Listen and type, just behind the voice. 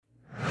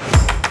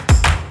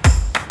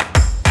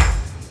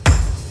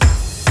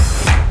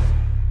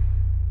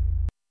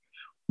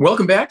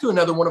Welcome back to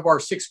another one of our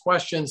Six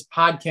Questions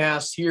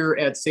podcasts here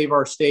at Save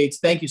Our States.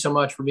 Thank you so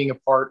much for being a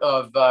part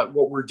of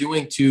what we're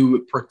doing to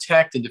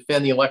protect and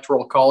defend the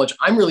Electoral College.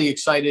 I'm really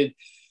excited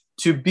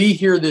to be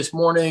here this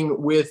morning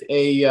with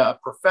a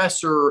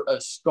professor, a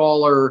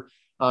scholar,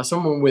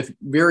 someone with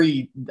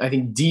very, I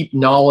think, deep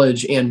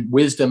knowledge and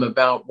wisdom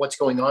about what's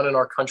going on in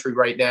our country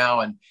right now,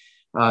 and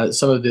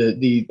some of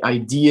the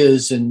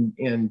ideas and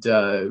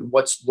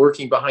what's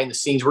lurking behind the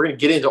scenes. We're going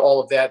to get into all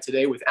of that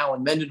today with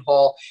Alan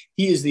Mendenhall.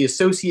 He is the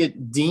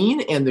Associate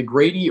Dean and the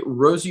Grady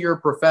Rosier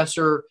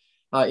Professor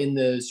in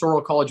the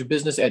Sorrell College of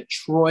Business at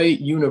Troy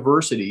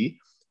University.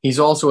 He's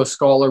also a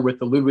scholar with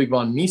the Ludwig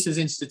von Mises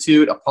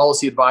Institute, a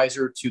policy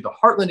advisor to the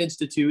Heartland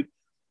Institute,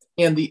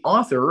 and the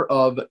author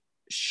of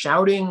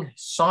Shouting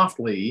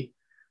Softly,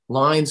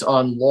 Lines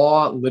on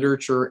Law,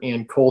 Literature,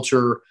 and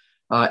Culture.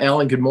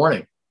 Alan, good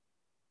morning.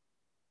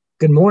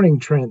 Good morning,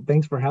 Trent.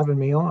 Thanks for having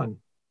me on.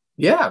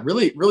 Yeah,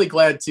 really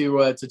glad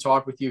to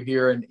talk with you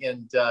here.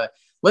 And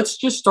let's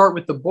just start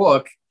with the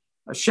book.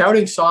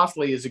 Shouting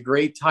Softly is a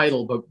great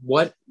title,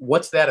 but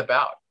what's that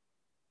about?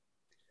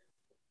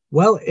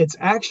 Well, it's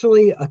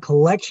actually a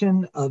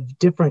collection of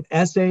different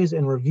essays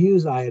and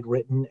reviews I had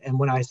written. And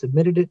when I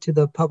submitted it to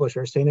the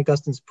publisher, St.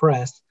 Augustine's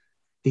Press,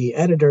 the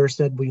editor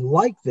said, "We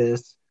like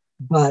this,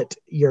 but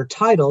your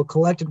title,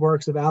 Collected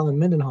Works of Alan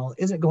Mendenhall,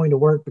 isn't going to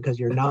work because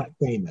you're not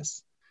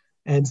famous.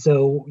 And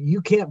so you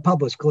can't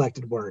publish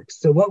collected works.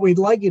 So what we'd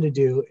like you to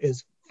do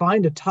is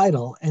find a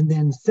title and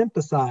then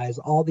synthesize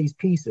all these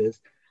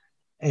pieces.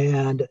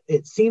 And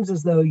it seems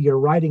as though you're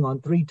writing on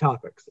three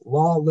topics: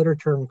 law,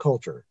 literature, and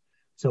culture.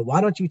 So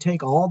why don't you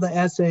take all the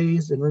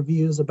essays and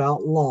reviews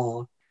about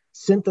law,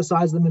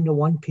 synthesize them into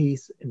one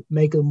piece and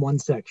make them one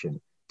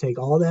section. Take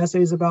all the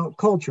essays about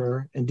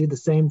culture and do the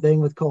same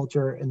thing with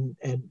culture, and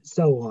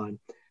so on."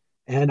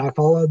 And I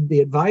followed the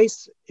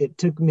advice. It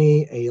took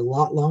me a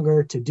lot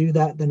longer to do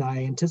that than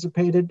I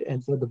anticipated.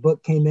 And so the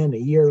book came in a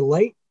year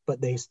late,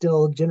 but they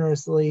still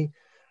generously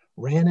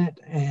ran it.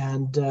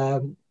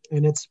 And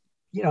it's,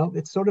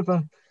 it's sort of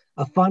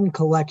a fun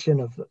collection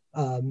of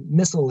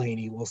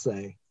miscellany, we'll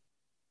say.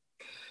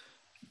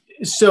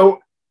 So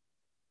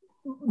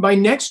my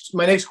next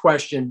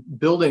question,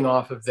 building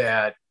off of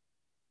that,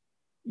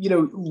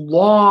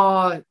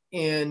 law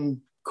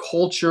and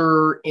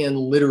culture and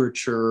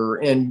literature,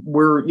 and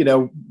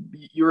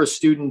you're a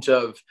student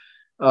of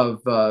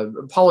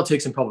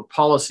politics and public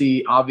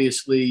policy,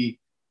 obviously,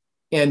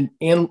 and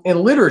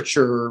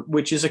literature,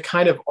 which is a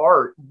kind of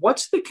art.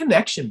 What's the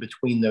connection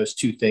between those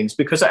two things?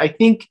 Because I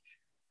think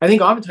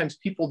oftentimes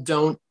people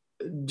don't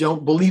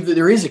believe that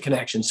there is a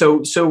connection.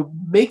 So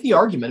make the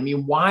argument. I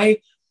mean, why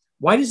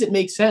does it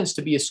make sense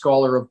to be a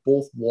scholar of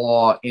both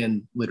law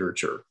and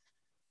literature?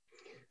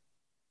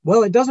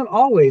 Well, it doesn't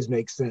always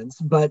make sense,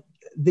 but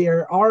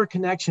there are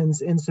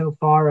connections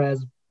insofar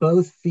as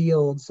both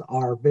fields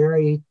are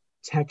very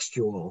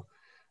textual.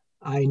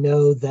 I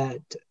know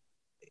that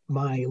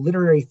my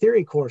literary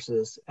theory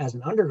courses as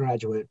an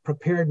undergraduate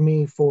prepared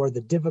me for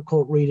the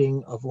difficult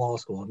reading of law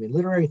school. I mean,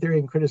 literary theory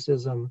and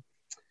criticism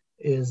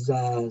is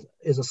a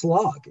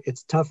slog.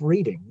 It's tough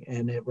reading,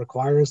 and it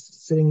requires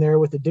sitting there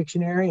with a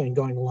dictionary and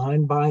going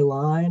line by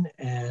line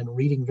and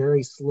reading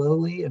very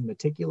slowly and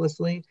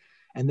meticulously.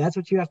 And that's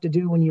what you have to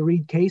do when you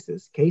read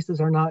cases.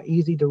 Cases are not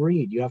easy to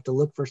read. You have to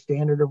look for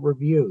standard of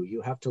review.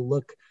 You have to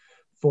look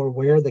for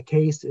where the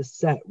case is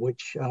set,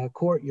 which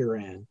court you're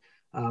in,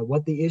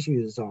 what the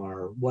issues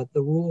are, what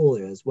the rule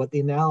is, what the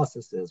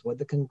analysis is, what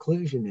the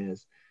conclusion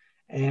is.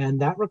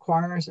 And that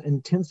requires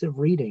intensive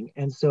reading.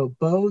 And so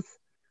both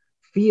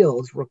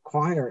fields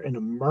require an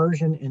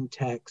immersion in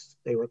text.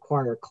 They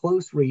require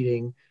close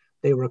reading.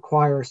 They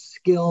require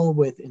skill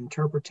with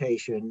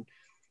interpretation.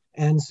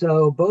 And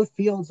so both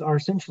fields are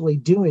essentially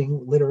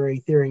doing literary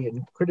theory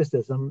and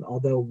criticism,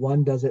 although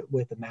one does it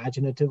with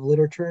imaginative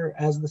literature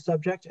as the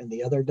subject and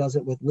the other does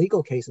it with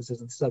legal cases as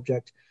the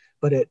subject.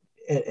 But at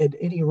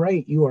any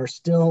rate, you are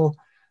still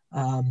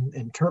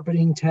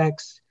interpreting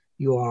text,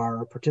 you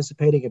are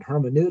participating in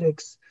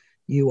hermeneutics,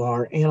 you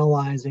are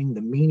analyzing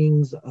the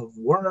meanings of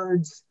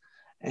words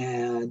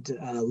and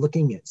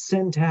looking at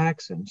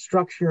syntax and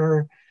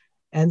structure.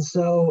 And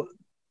so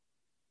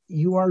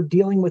you are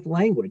dealing with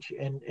language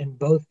in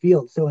both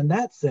fields. So in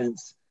that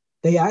sense,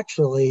 they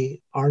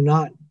actually are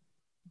not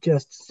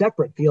just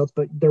separate fields,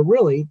 but they're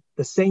really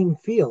the same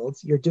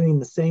fields. You're doing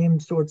the same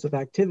sorts of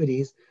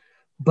activities,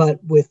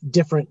 but with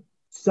different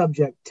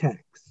subject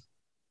texts.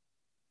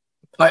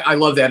 I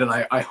love that. And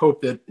I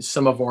hope that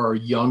some of our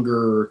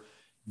younger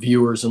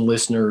viewers and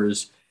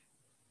listeners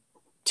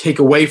take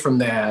away from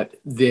that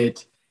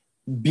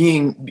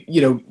being,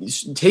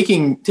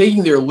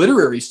 taking their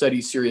literary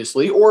studies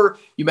seriously, or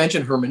you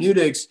mentioned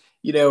hermeneutics,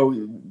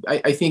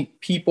 I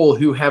think people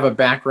who have a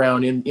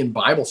background in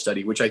Bible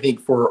study, which I think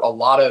for a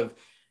lot of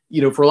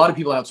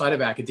people outside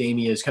of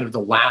academia is kind of the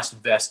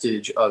last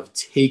vestige of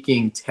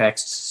taking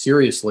texts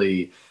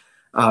seriously,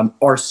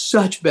 are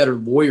such better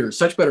lawyers,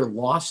 such better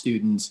law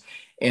students.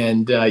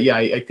 And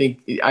I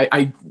think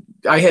I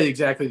had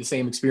exactly the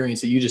same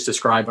experience that you just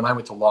described when I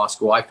went to law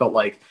school. I felt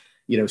like,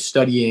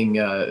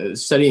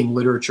 studying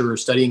literature,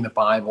 studying the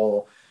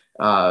Bible,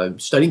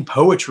 studying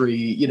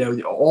poetry.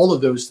 All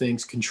of those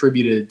things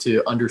contributed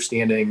to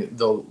understanding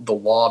the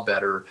law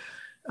better.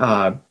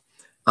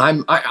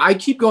 I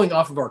keep going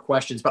off of our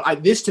questions,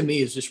 but this to me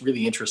is just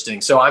really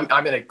interesting. So I'm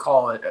going to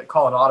call an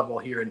audible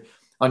here. And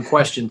on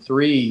question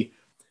 3,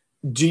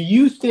 do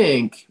you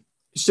think,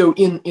 so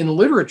in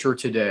literature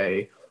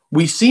today,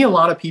 we see a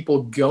lot of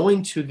people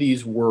going to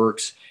these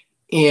works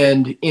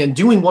and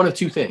doing one of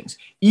two things: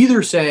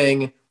 either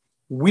saying,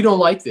 we don't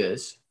like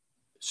this,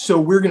 so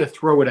we're going to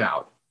throw it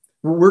out,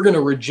 we're going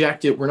to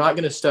reject it, we're not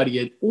going to study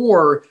it,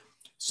 or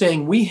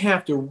saying we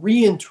have to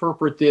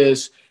reinterpret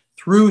this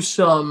through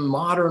some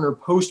modern or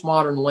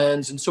postmodern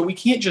lens. And so we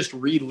can't just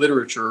read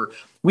literature.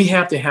 We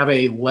have to have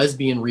a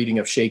lesbian reading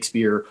of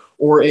Shakespeare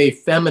or a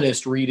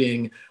feminist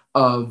reading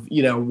of,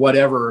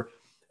 whatever.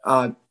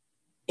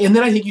 And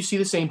then I think you see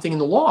the same thing in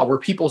the law, where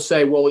people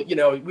say, well,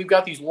 we've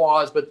got these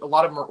laws, but a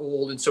lot of them are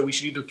old. And so we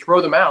should either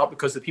throw them out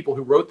because the people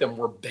who wrote them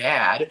were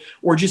bad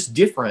or just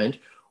different,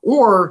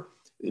 or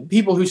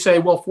people who say,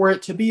 well, for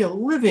it to be a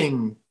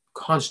living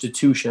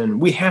constitution,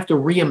 we have to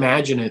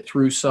reimagine it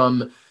through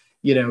some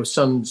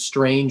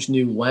strange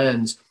new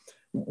lens.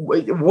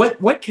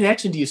 What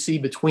connection do you see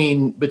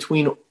between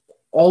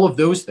all of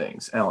those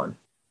things, Alan?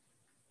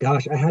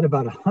 Gosh, I had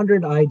about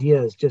 100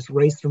 ideas just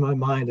race through my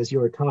mind as you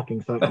were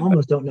talking, so I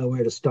almost don't know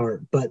where to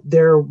start. But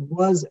there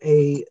was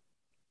a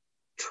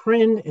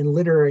trend in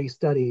literary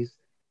studies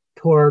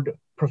toward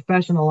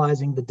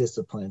professionalizing the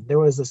discipline. There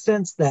was a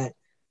sense that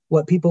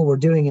what people were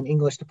doing in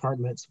English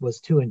departments was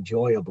too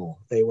enjoyable.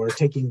 They were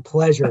taking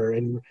pleasure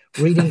in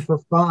reading for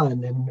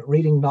fun and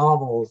reading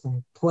novels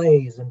and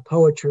plays and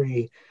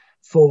poetry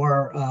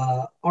for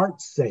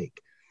art's sake.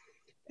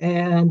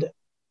 And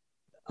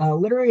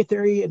literary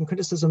theory and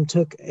criticism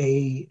took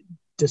a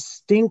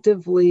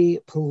distinctively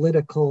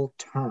political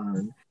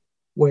turn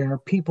where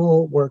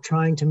people were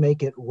trying to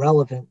make it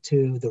relevant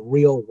to the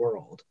real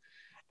world.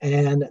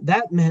 And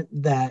that meant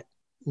that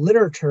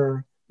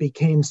literature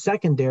became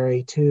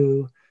secondary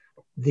to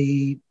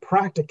the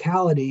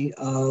practicality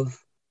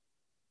of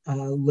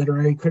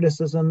literary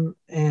criticism,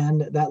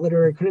 and that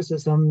literary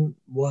criticism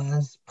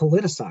was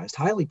politicized,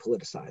 highly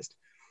politicized.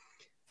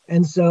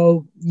 And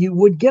so you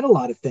would get a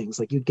lot of things,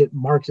 like you'd get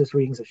Marxist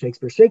readings of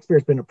Shakespeare.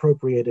 Shakespeare's been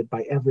appropriated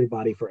by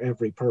everybody for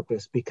every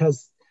purpose,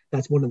 because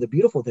that's one of the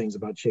beautiful things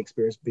about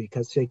Shakespeare, is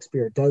because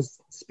Shakespeare does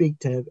speak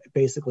to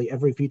basically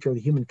every feature of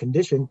the human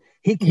condition.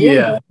 He can be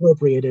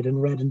appropriated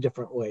and read in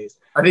different ways.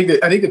 I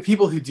think the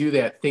people who do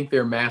that think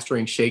they're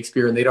mastering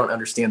Shakespeare, and they don't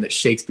understand that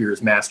Shakespeare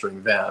is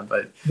mastering them.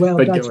 But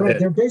that's right.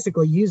 They're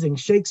basically using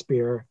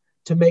Shakespeare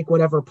to make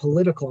whatever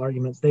political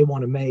arguments they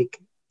want to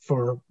make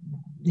for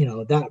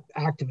that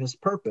activist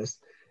purpose.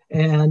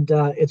 And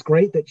it's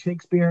great that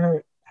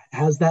Shakespeare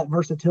has that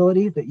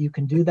versatility, that you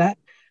can do that,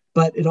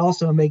 but it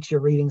also makes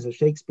your readings of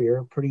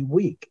Shakespeare pretty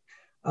weak.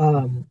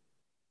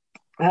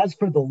 As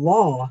for the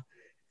law,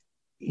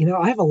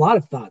 I have a lot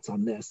of thoughts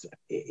on this.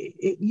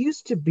 It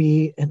used to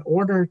be, in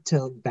order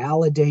to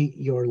validate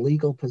your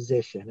legal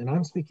position, and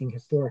I'm speaking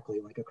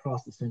historically, like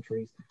across the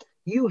centuries,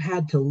 you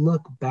had to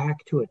look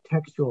back to a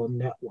textual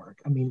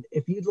network. I mean,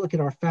 if you look at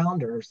our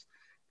founders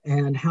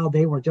and how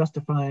they were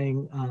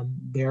justifying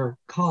their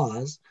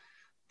cause,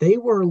 they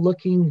were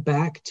looking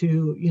back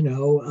to,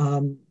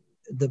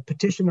 the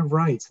Petition of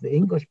Rights, the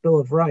English Bill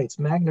of Rights,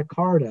 Magna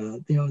Carta,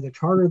 the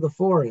Charter of the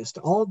Forest,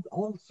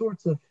 all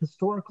sorts of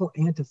historical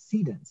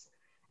antecedents,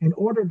 in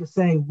order to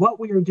say what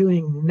we are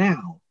doing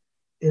now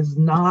is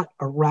not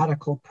a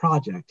radical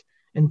project.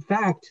 In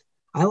fact,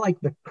 I like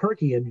the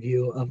Kirkian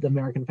view of the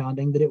American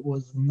founding, that it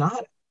was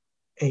not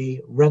a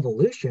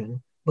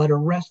revolution, but a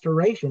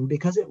restoration,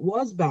 because it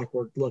was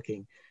backward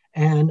looking.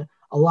 And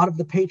a lot of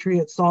the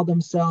patriots saw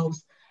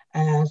themselves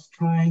as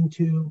trying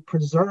to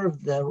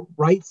preserve the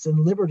rights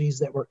and liberties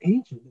that were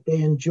ancient, that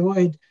they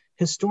enjoyed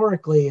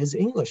historically as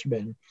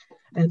Englishmen.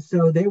 And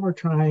so they were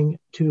trying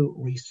to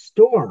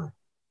restore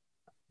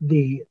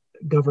the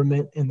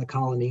government in the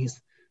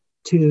colonies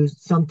to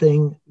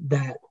something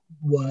that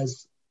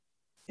was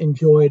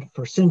enjoyed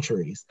for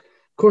centuries.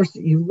 Of course,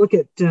 you look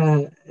at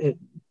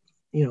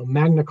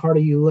Magna Carta,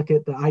 you look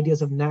at the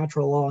ideas of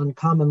natural law and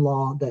common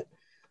law that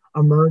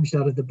emerged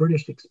out of the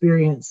British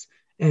experience.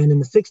 And in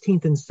the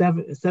 16th and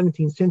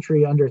 17th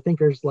century, under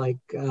thinkers like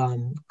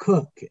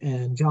Cook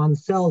and John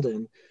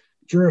Selden,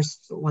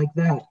 jurists like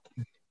that,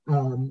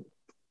 and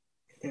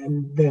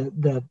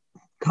the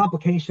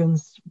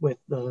complications with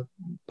the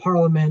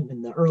Parliament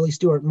and the early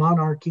Stuart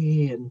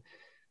monarchy, and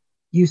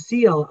you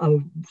see a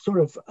sort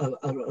of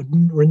a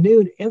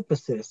renewed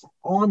emphasis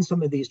on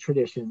some of these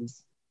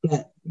traditions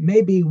that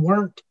maybe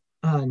weren't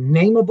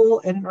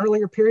nameable at an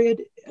earlier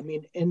period. I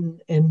mean,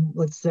 in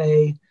let's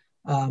say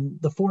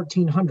the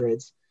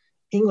 1400s,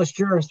 English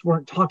jurists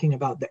weren't talking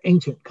about the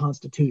ancient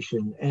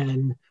constitution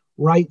and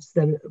rights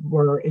that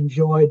were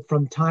enjoyed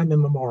from time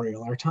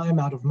immemorial or time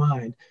out of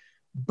mind.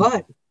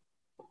 But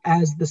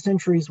as the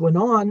centuries went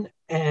on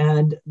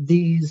and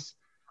these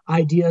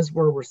ideas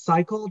were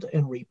recycled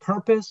and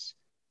repurposed,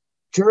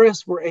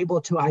 jurists were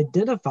able to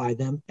identify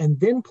them and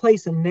then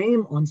place a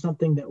name on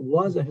something that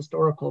was a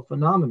historical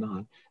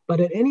phenomenon. But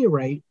at any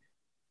rate,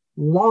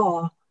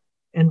 law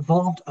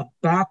involved a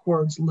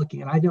backwards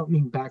looking, and I don't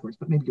mean backwards,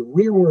 but maybe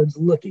rearwards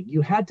looking.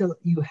 You had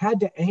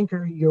to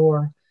anchor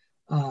your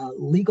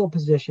legal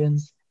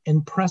positions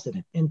in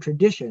precedent, in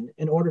tradition,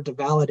 in order to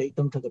validate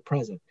them to the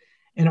present.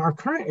 In our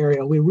current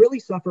area, we really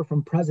suffer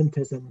from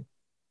presentism,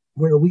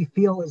 where we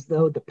feel as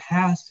though the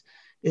past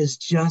is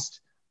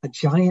just a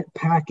giant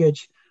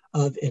package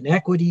of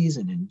inequities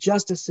and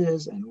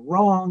injustices and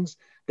wrongs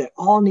that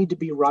all need to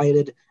be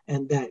righted,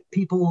 and that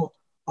people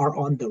are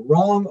on the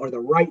wrong or the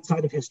right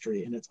side of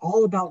history. And it's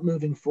all about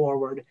moving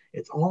forward.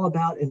 It's all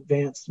about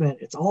advancement.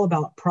 It's all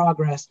about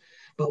progress.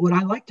 But what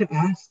I like to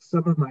ask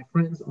some of my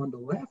friends on the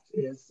left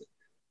is,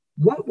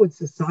 what would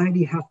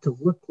society have to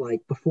look like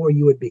before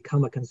you would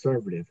become a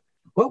conservative?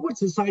 What would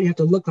society have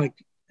to look like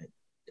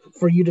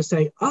for you to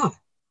say,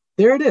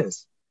 there it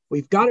is.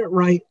 We've got it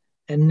right.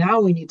 And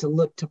now we need to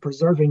look to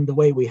preserving the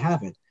way we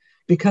have it.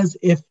 Because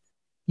if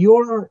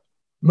your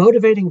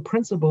motivating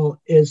principle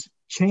is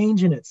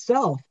change in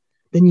itself,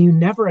 then you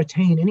never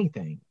attain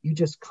anything. You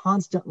just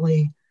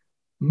constantly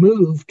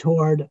move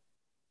toward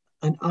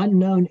an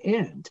unknown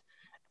end.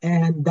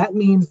 And that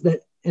means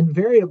that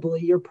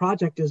invariably your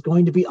project is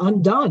going to be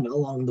undone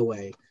along the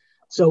way.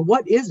 So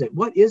what is it?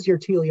 What is your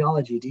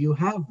teleology? Do you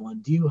have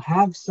one? Do you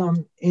have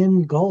some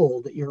end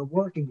goal that you're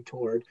working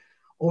toward?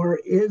 Or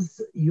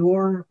is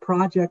your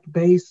project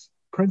based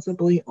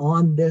principally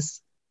on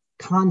this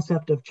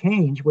concept of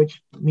change,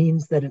 which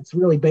means that it's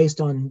really based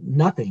on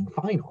nothing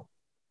final?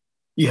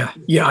 Yeah.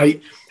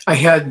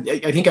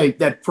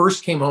 That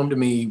first came home to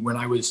me when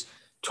I was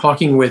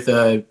talking with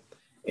a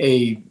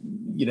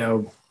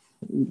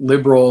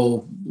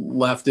liberal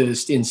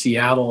leftist in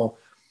Seattle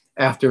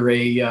after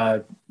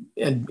an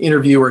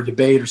interview or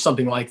debate or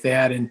something like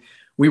that. And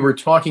we were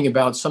talking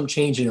about some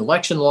change in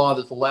election law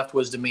that the left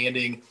was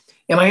demanding.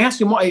 And I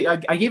asked him why.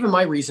 I gave him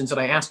my reasons, and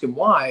I asked him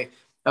why.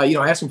 I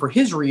asked him for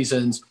his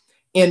reasons.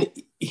 And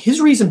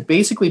his reason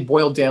basically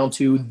boiled down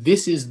to,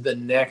 this is the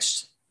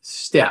next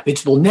step.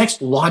 It's the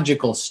next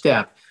logical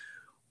step,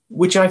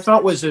 which I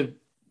thought was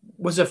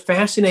a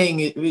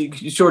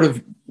fascinating sort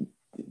of,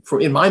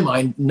 in my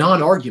mind,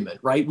 non-argument,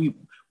 right?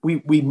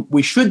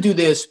 We should do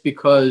this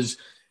because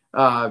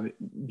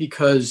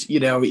it's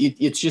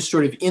just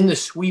sort of in the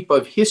sweep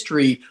of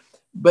history,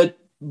 but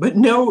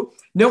no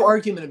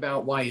argument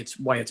about why it's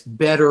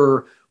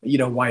better,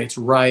 why it's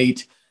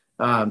right.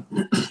 But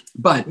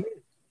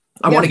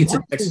I want to get to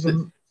the next.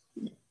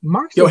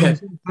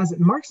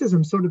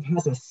 Marxism sort of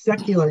has a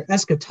secular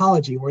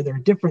eschatology where there are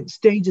different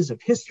stages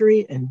of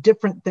history and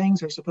different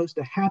things are supposed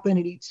to happen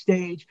at each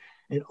stage.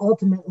 And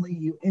ultimately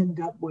you end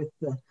up with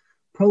the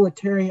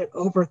proletariat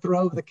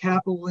overthrow of the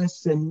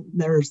capitalists, and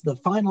there's the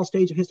final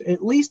stage of history.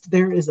 At least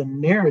there is a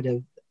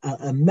narrative,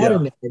 a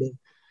meta-narrative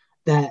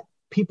that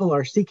people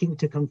are seeking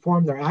to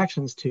conform their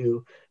actions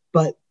to.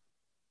 But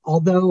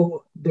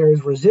although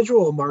there's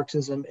residual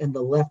Marxism in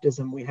the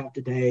leftism we have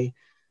today,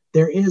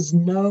 there is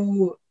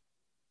no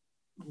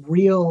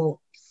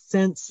real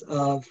sense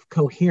of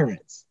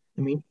coherence.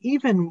 I mean,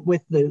 even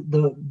with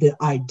the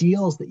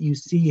ideals that you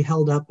see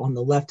held up on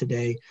the left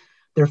today,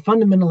 they're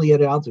fundamentally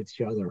at odds with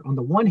each other. On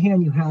the one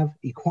hand, you have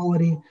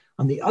equality.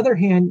 On the other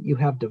hand, you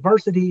have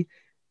diversity.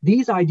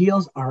 These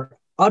ideals are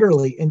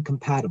utterly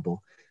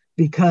incompatible,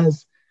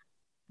 because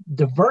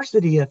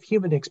diversity of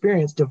human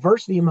experience,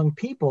 diversity among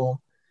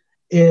people,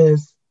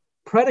 is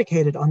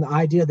predicated on the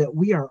idea that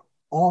we are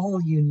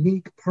all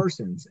unique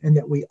persons and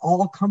that we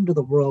all come to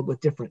the world with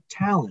different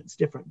talents,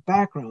 different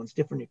backgrounds,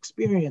 different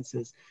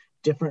experiences,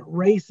 different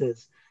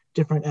races,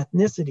 different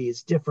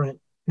ethnicities,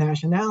 different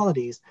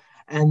nationalities,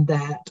 and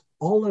that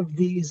all of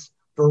these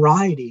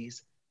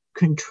varieties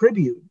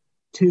contribute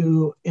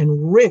to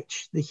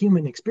enrich the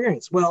human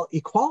experience. Well,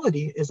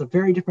 equality is a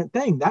very different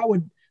thing.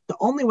 The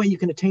only way you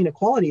can attain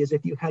equality is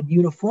if you had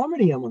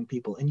uniformity among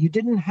people, and you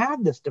didn't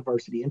have this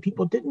diversity, and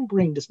people didn't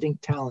bring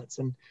distinct talents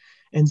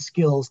and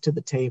skills to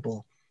the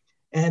table.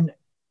 And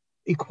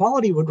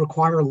equality would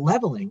require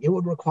leveling. It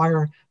would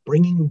require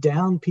bringing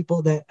down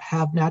people that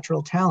have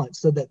natural talents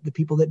so that the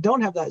people that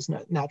don't have those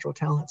natural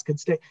talents could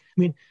stay. I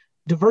mean,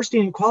 diversity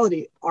and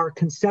equality are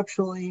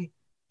conceptually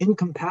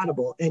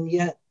incompatible, and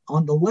yet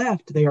on the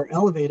left, they are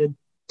elevated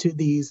to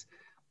these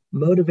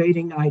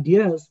motivating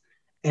ideas.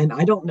 And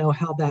I don't know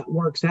how that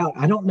works out.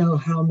 I don't know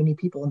how many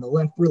people on the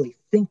left really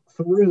think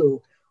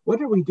through,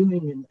 what are we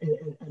doing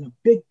in a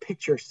big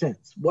picture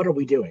sense? What are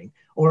we doing?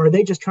 Or are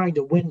they just trying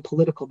to win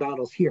political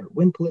battles here,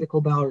 win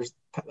political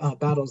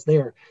battles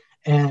there,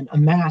 and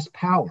amass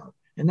power?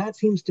 And that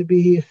seems to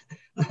be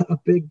a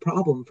big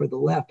problem for the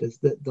left, is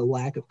the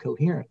lack of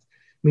coherence.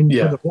 I mean,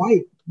 for the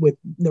right, with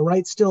the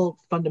right still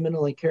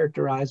fundamentally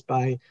characterized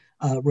by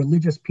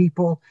religious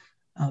people,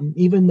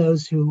 even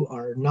those who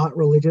are not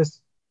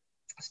religious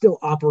still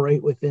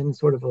operate within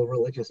sort of a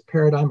religious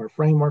paradigm or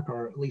framework,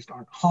 or at least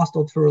aren't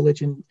hostile to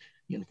religion.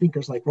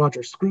 Thinkers like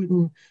Roger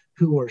Scruton,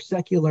 who were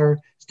secular,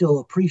 still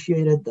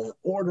appreciated the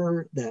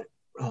order that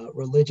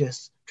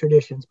religious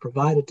traditions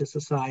provided to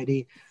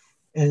society.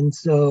 And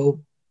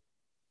so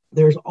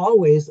there's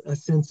always a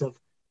sense of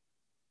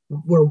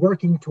we're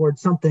working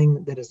towards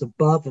something that is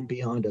above and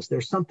beyond us.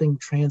 There's something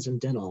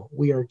transcendental.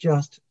 We are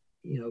just,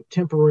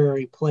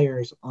 temporary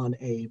players on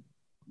a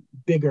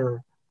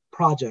bigger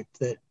project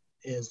that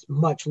is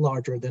much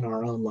larger than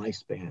our own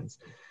lifespans.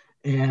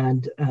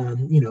 And,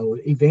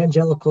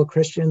 evangelical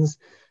Christians,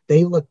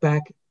 they look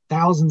back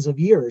thousands of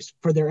years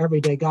for their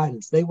everyday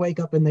guidance. They wake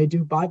up and they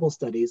do Bible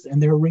studies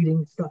and they're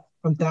reading stuff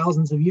from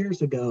thousands of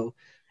years ago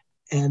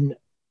and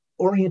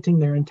orienting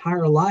their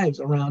entire lives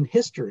around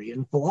history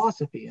and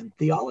philosophy and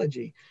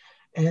theology.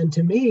 And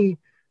to me,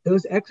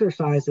 those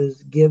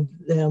exercises give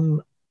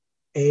them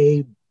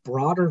a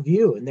broader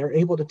view, and they're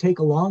able to take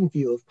a long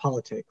view of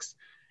politics.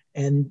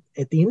 And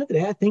at the end of the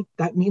day, I think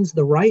that means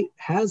the right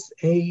has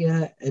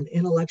an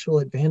intellectual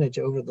advantage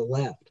over the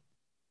left.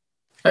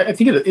 I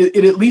think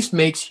it at least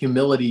makes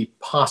humility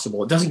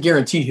possible. It doesn't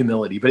guarantee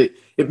humility, but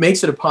it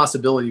makes it a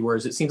possibility.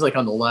 Whereas it seems like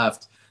on the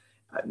left,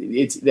 I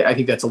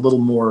think that's a little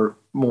more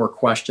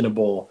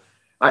questionable.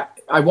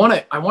 I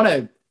want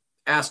to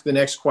ask the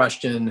next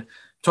question.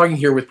 Talking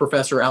here with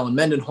Professor Alan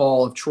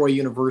Mendenhall of Troy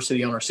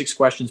University on our 6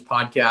 Questions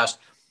podcast.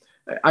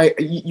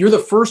 You're the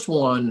first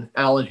one,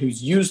 Alan,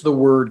 who's used the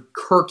word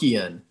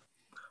Kirkian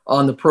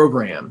on the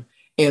program.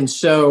 And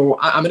so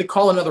I'm going to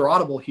call another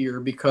audible here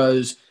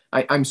because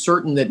I'm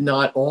certain that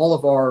not all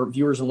of our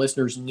viewers and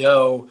listeners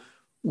know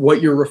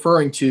what you're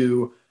referring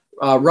to.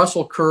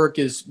 Russell Kirk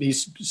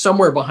he's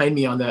somewhere behind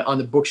me on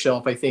the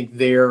bookshelf, I think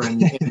there,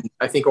 and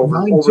I think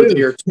over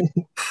there too.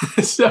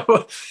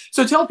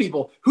 So tell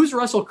people, who's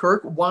Russell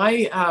Kirk?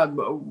 Why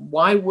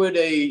would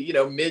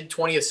a mid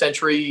 20th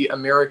century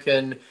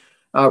American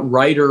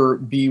writer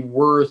be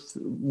worth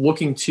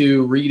looking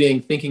to,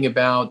 reading, thinking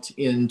about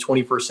in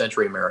 21st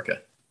century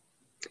America?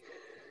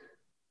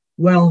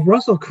 Well,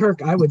 Russell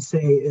Kirk, I would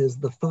say, is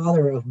the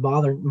father of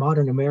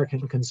modern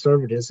American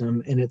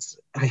conservatism. And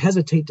I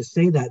hesitate to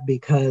say that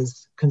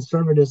because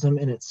conservatism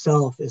in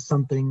itself is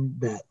something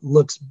that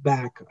looks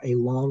back a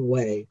long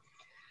way.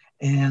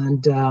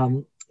 And,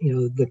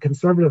 The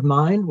Conservative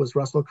Mind was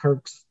Russell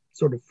Kirk's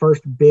sort of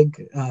first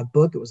big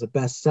book. It was a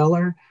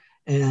bestseller,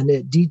 and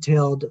it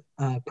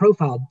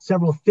profiled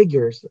several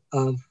figures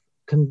of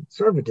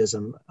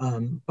conservatism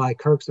by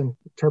Kirk's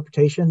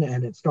interpretation.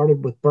 And it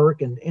started with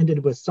Burke and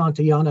ended with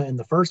Santayana in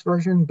the first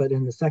version, but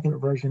in the second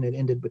version, it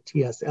ended with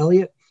T.S.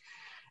 Eliot.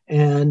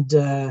 And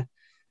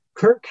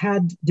Kirk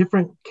had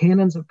different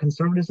canons of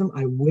conservatism.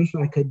 I wish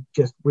I could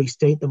just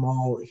restate them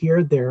all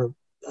here. They're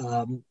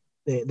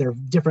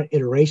different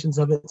iterations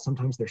of it.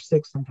 Sometimes they're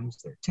 6, sometimes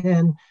they're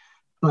 10.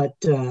 But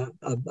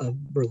a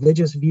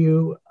religious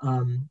view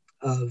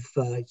of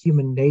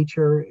human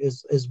nature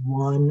is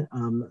one.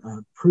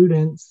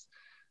 Prudence,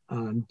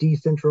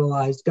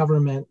 decentralized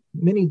government,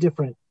 many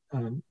different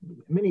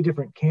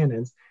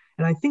canons.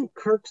 And I think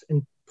Kirk's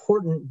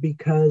important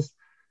because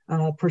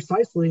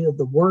precisely of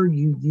the word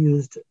you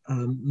used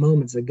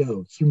moments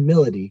ago,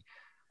 humility.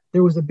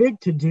 There was a big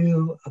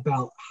to-do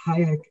about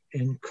Hayek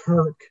and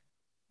Kirk,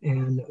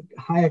 and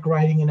Hayek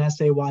writing an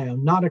essay, Why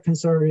I'm Not a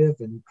Conservative,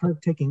 and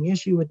Kirk taking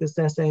issue with this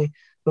essay.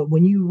 But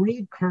when you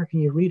read Kirk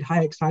and you read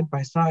Hayek side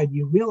by side,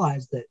 you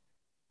realize that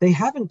they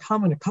have in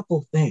common a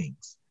couple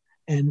things,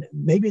 and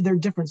maybe their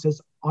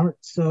differences aren't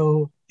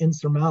so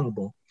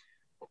insurmountable.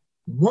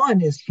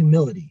 One is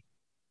humility.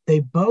 They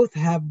both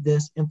have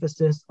this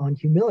emphasis on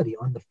humility,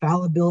 on the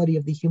fallibility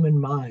of the human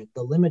mind,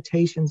 the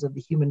limitations of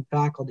the human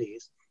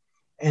faculties,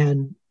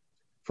 and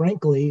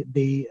frankly,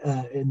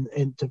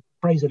 and to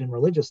phrase it in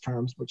religious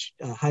terms, which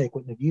Hayek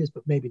wouldn't have used,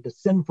 but maybe the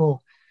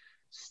sinful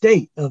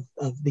state of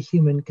the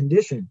human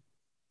condition.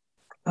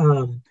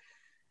 And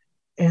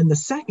the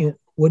second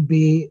would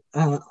be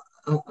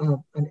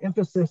an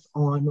emphasis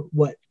on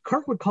what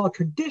Kirk would call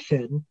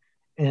tradition,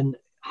 and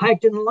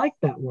Hayek didn't like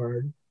that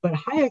word, but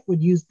Hayek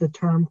would use the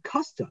term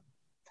custom.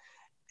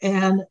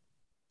 And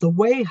the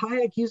way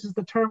Hayek uses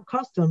the term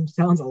custom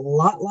sounds a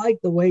lot like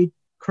the way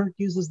Kirk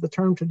uses the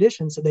term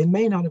tradition, so they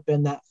may not have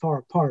been that far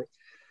apart.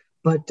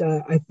 But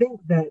I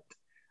think that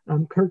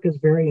Kirk is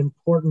very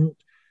important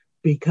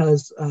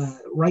because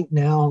right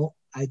now,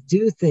 I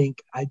do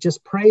think I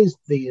just praised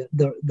the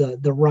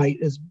right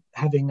as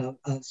having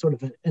a sort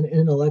of an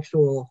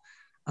intellectual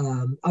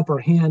upper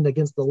hand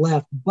against the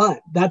left,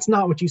 but that's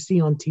not what you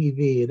see on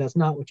TV. That's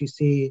not what you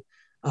see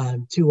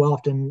too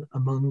often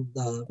among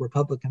the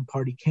Republican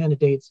Party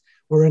candidates.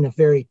 We're in a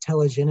very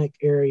telegenic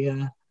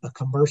area, a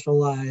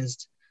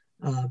commercialized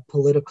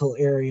political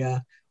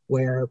area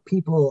where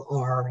people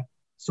are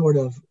sort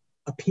of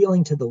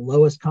appealing to the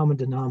lowest common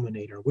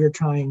denominator. We're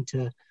trying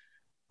to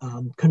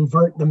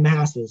convert the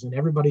masses, and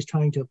everybody's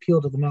trying to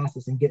appeal to the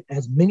masses and get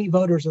as many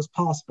voters as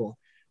possible,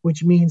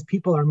 which means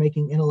people are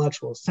making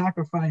intellectual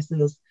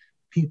sacrifices,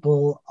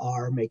 people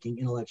are making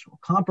intellectual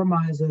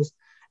compromises,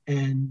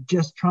 and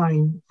just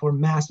trying for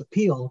mass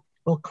appeal.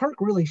 Well, Kirk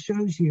really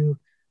shows you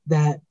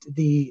that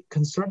the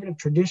conservative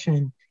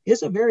tradition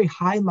is a very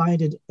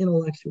high-minded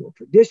intellectual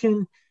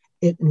tradition.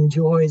 It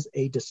enjoys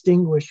a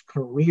distinguished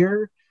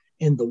career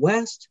in the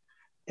West.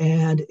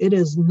 And it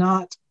is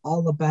not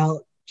all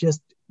about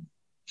just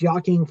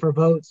jockeying for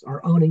votes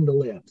or owning the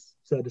libs,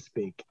 so to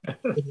speak.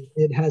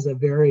 It has a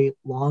very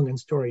long and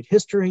storied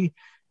history,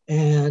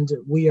 and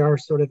we are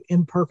sort of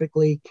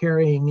imperfectly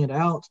carrying it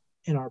out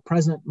in our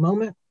present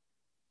moment,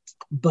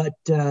 but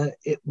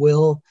it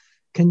will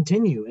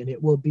continue, and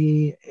it will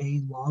be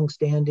a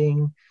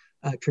long-standing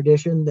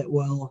tradition that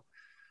will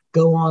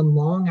go on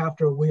long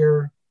after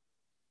we're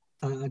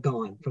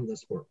gone from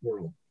this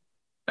world.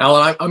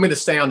 Alan, I'm going to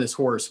stay on this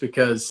horse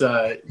because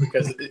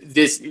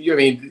this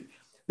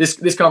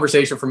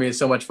conversation for me is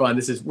so much fun.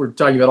 We're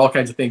talking about all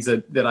kinds of things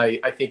that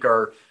I think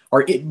are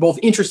both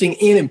interesting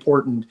and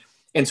important.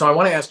 And so I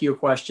want to ask you a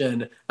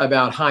question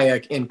about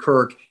Hayek and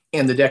Kirk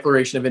and the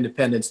Declaration of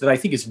Independence that I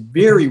think is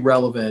very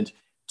relevant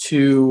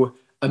to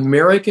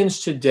Americans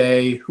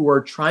today who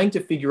are trying to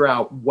figure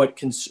out what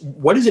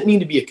does it mean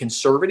to be a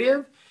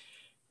conservative?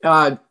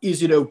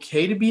 Is it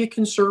okay to be a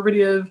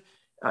conservative?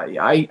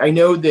 I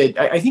know that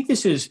I think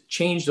this has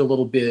changed a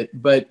little bit,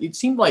 but it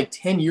seemed like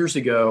 10 years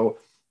ago,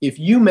 if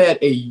you met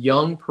a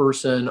young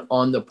person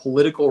on the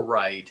political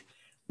right,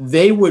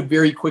 they would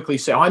very quickly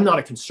say, oh, I'm not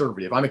a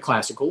conservative. I'm a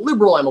classical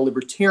liberal. I'm a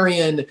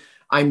libertarian.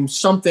 I'm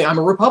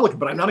a Republican,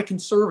 but I'm not a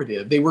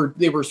conservative. They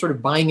were sort of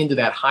buying into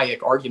that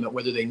Hayek argument,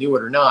 whether they knew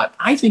it or not.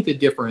 I think the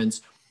difference,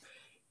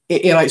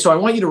 so I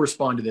want you to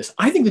respond to this.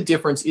 I think the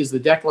difference is the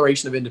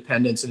Declaration of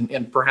Independence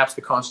and perhaps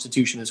the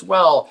Constitution as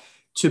well.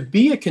 To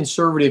be a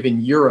conservative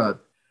in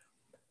Europe,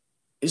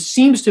 it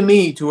seems to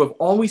me to have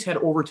always had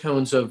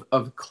overtones of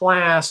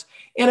class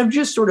and of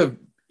just sort of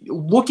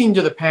looking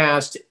to the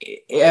past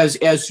as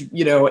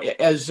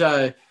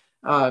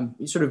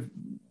sort of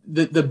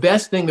the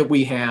best thing that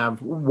we have,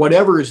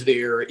 whatever is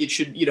there. It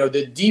should,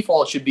 the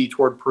default should be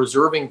toward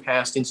preserving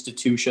past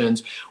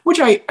institutions, which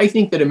I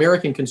think that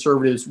American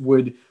conservatives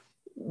would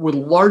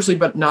largely,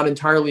 but not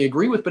entirely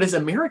agree with. But as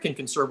American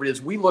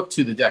conservatives, we look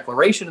to the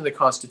Declaration and the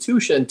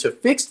Constitution to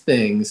fix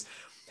things,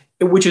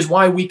 which is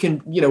why we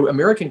can,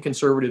 American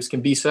conservatives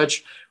can be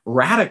such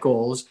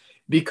radicals,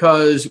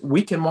 because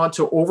we can want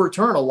to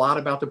overturn a lot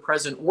about the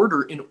present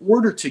order in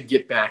order to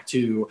get back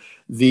to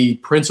the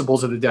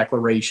principles of the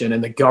Declaration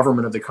and the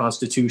government of the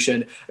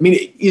Constitution. I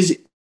mean,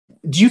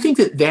 do you think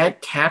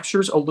that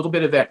captures a little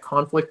bit of that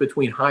conflict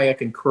between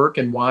Hayek and Kirk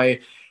and why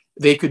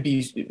they could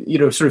be,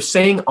 sort of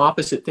saying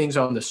opposite things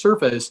on the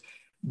surface,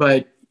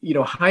 but,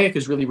 Hayek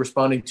is really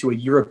responding to a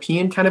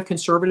European kind of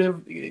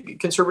conservative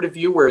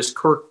view, whereas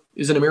Kirk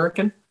is an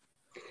American?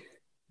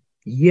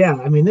 Yeah,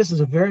 I mean, this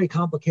is a very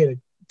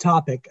complicated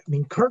topic. I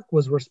mean, Kirk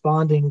was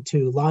responding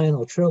to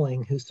Lionel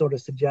Trilling, who sort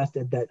of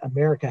suggested that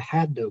America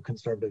had no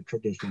conservative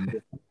tradition,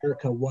 that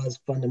America was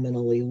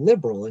fundamentally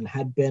liberal and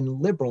had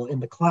been liberal in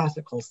the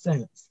classical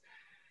sense.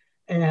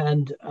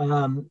 And,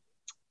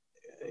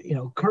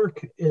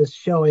 Kirk is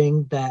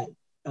showing that,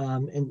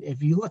 and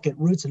if you look at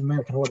Roots in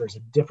American Order, is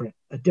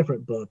a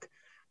different book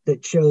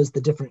that shows the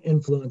different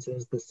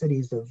influences, the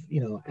cities of,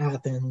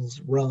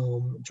 Athens,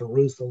 Rome,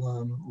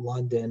 Jerusalem,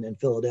 London, and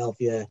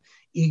Philadelphia,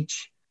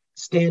 each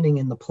standing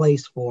in the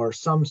place for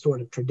some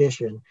sort of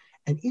tradition,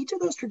 and each of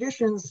those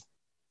traditions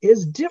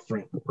is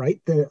different,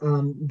 right? The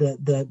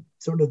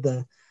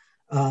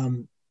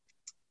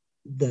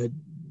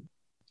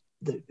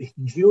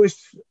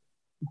Jewish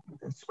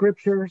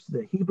scriptures,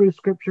 the Hebrew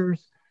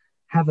scriptures,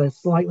 have a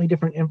slightly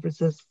different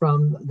emphasis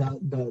from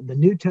the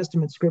New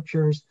Testament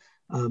scriptures.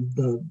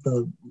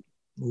 The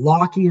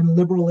Lockean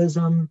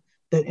liberalism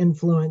that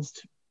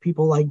influenced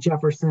people like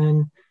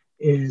Jefferson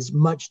is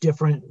much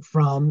different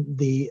from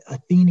the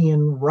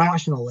Athenian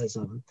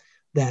rationalism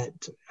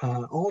that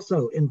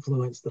also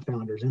influenced the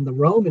founders. And the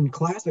Roman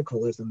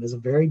classicalism is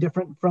very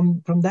different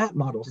from that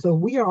model. So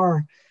we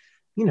are,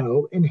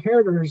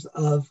 inheritors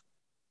of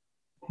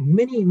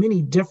many,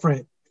 many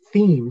different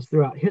themes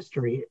throughout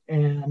history.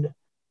 And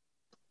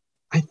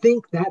I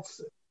think that's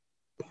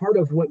part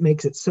of what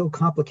makes it so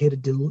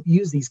complicated to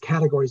use these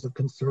categories of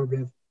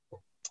conservative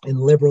and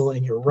liberal.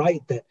 And you're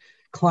right that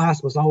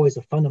class was always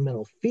a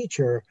fundamental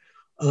feature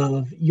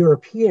of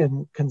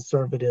European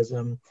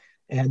conservatism,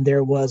 and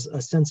there was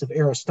a sense of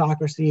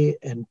aristocracy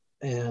and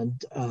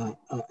a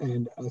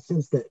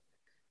sense that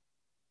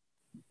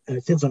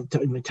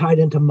tied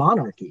into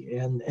monarchy,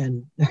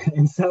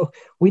 and so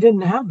we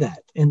didn't have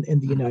that in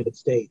the United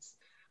States.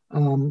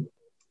 And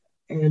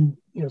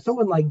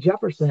someone like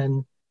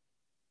Jefferson,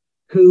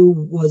 who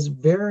was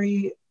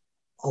very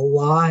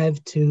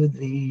alive to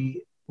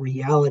the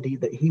reality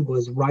that he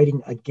was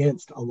writing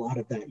against a lot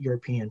of that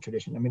European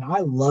tradition. I mean,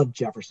 I love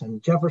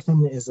Jefferson.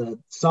 Jefferson is a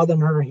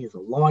Southerner. He's a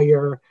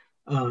lawyer.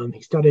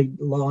 He studied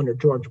law under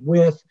George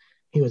Wythe.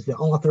 He was the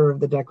author of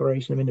the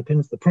Declaration of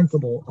Independence, the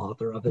principal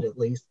author of it, at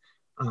least.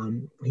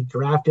 He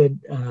drafted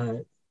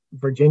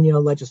Virginia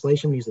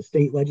legislation. He's a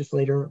state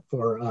legislator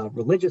for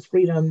religious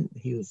freedom.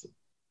 He was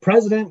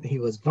president. He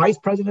was vice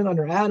president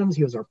under Adams.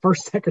 He was our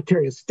first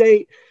Secretary of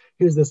State.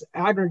 He was this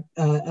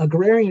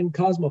agrarian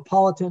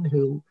cosmopolitan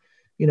who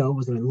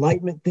was an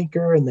Enlightenment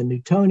thinker in the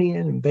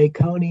Newtonian and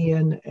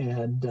Baconian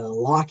and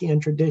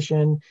Lockean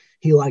tradition.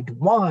 He liked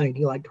wine.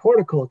 He liked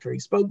horticulture. He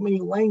spoke many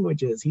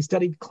languages. He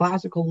studied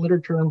classical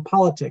literature and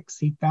politics.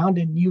 He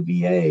founded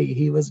UVA.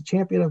 He was a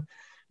champion of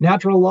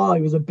natural law.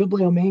 He was a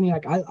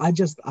bibliomaniac.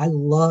 I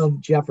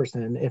love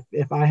Jefferson.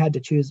 If I had to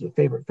choose a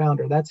favorite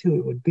founder, that's who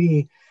it would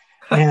be.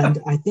 And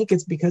I think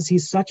it's because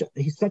he's such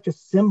a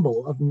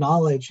symbol of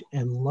knowledge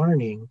and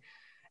learning.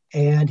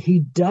 And he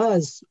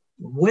does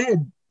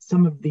wed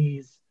some of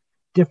these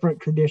different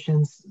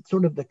traditions,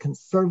 sort of the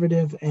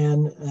conservative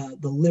and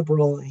the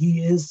liberal.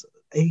 He is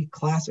a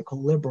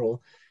classical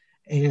liberal.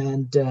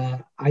 And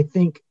I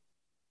think,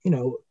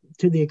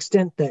 to the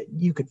extent that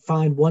you could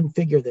find one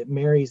figure that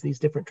marries these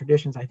different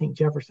traditions, I think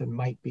Jefferson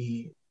might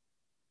be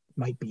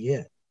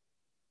it.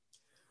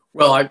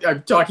 Well,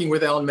 I'm talking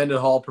with Alan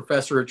Mendenhall,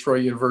 professor at Troy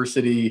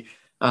University,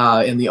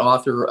 and the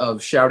author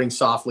of Shouting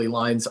Softly,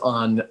 Lines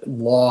on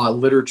Law,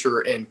 Literature,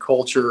 and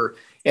Culture.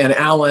 And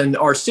Alan,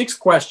 our sixth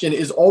question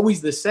is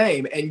always the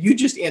same, and you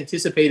just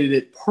anticipated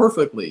it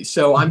perfectly.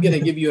 So I'm going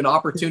to give you an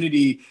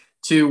opportunity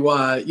to,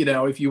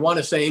 if you want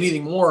to say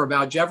anything more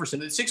about Jefferson.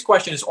 The sixth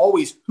question is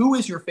always, who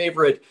is your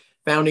favorite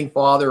founding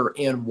father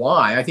and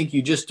why? I think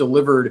you just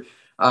delivered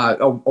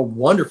a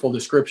wonderful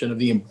description of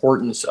the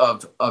importance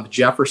of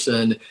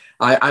Jefferson.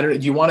 I don't.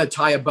 Do you want to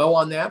tie a bow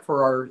on that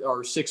for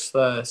our sixth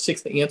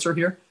answer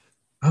here?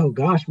 Oh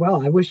gosh,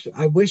 well, I wish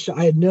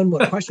I had known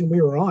what question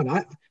we were on.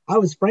 I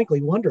was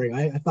frankly wondering.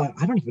 I thought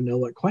I don't even know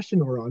what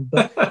question we're on,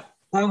 but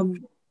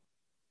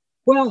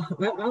well,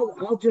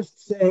 I'll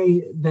just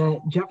say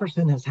that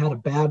Jefferson has had a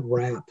bad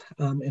rap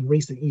in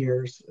recent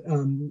years,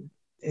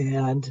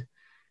 and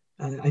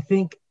I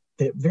think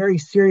that very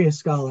serious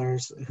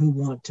scholars who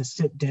want to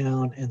sit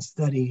down and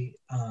study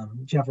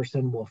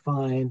Jefferson will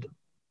find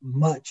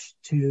much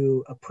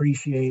to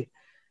appreciate.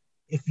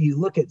 If you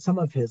look at some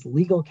of his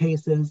legal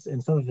cases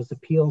and some of his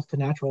appeals to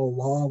natural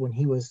law when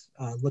he was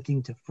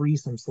looking to free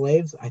some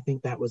slaves, I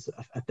think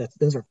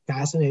those are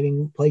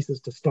fascinating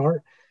places to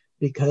start,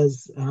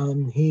 because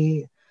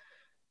he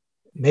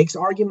makes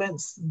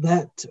arguments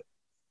that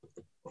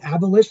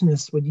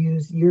abolitionists would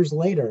use years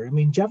later. I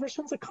mean,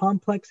 Jefferson's a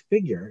complex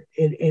figure,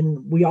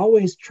 and we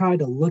always try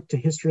to look to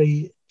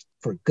history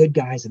for good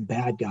guys and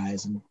bad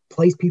guys and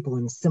place people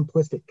in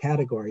simplistic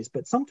categories.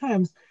 But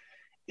sometimes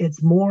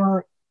it's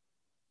more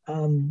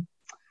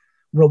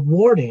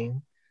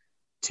rewarding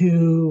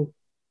to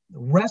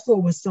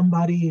wrestle with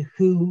somebody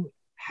who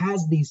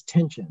has these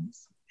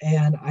tensions.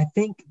 And I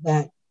think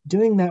that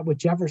doing that with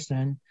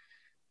Jefferson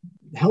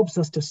helps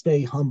us to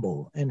stay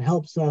humble and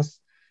helps us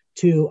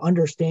to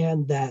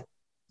understand that,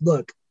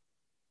 look,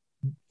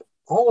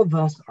 all of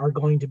us are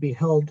going to be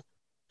held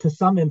to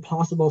some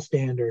impossible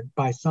standard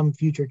by some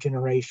future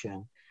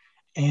generation.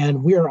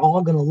 And we are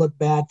all going to look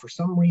bad for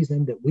some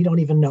reason that we don't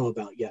even know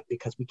about yet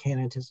because we can't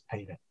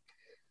anticipate it.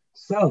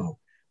 So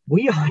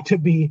we ought to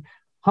be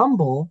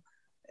humble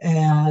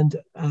and,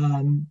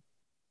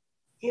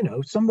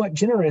 somewhat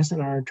generous in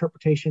our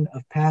interpretation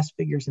of past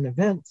figures and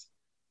events,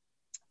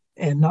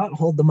 and not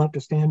hold them up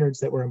to standards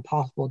that were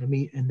impossible to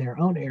meet in their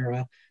own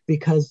era,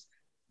 because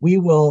we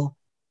will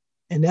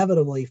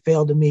inevitably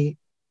fail to meet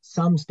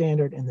some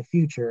standard in the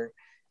future.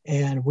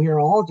 And we are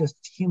all just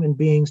human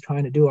beings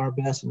trying to do our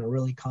best in a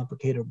really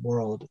complicated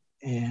world.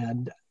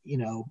 And,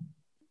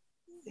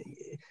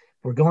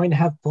 we're going to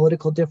have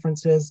political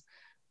differences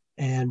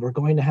and we're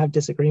going to have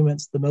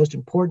disagreements. The most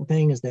important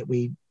thing is that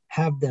we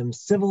have them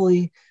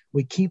civilly.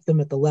 We keep them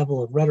at the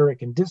level of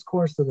rhetoric and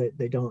discourse so that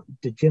they don't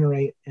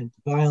degenerate into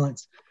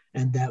violence,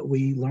 and that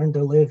we learn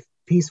to live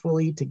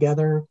peacefully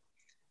together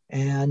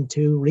and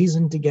to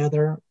reason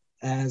together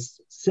as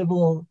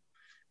civil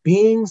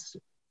beings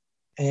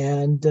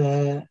and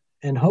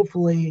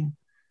hopefully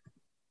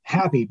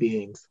happy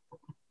beings.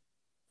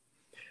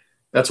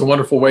 That's a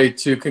wonderful way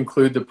to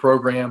conclude the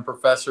program.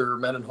 Professor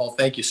Mendenhall,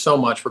 thank you so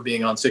much for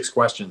being on Six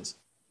Questions.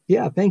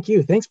 Yeah, thank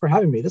you. Thanks for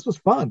having me. This was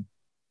fun.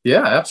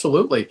 Yeah,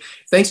 absolutely.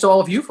 Thanks to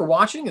all of you for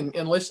watching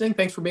and listening.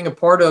 Thanks for being a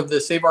part of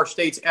the Save Our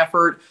States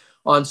effort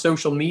on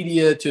social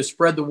media to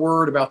spread the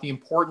word about the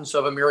importance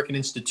of American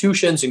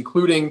institutions,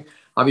 including,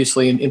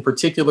 obviously, in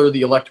particular,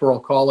 the Electoral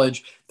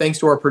College. Thanks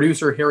to our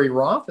producer, Harry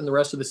Roth, and the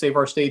rest of the Save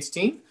Our States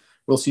team.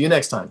 We'll see you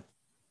next time.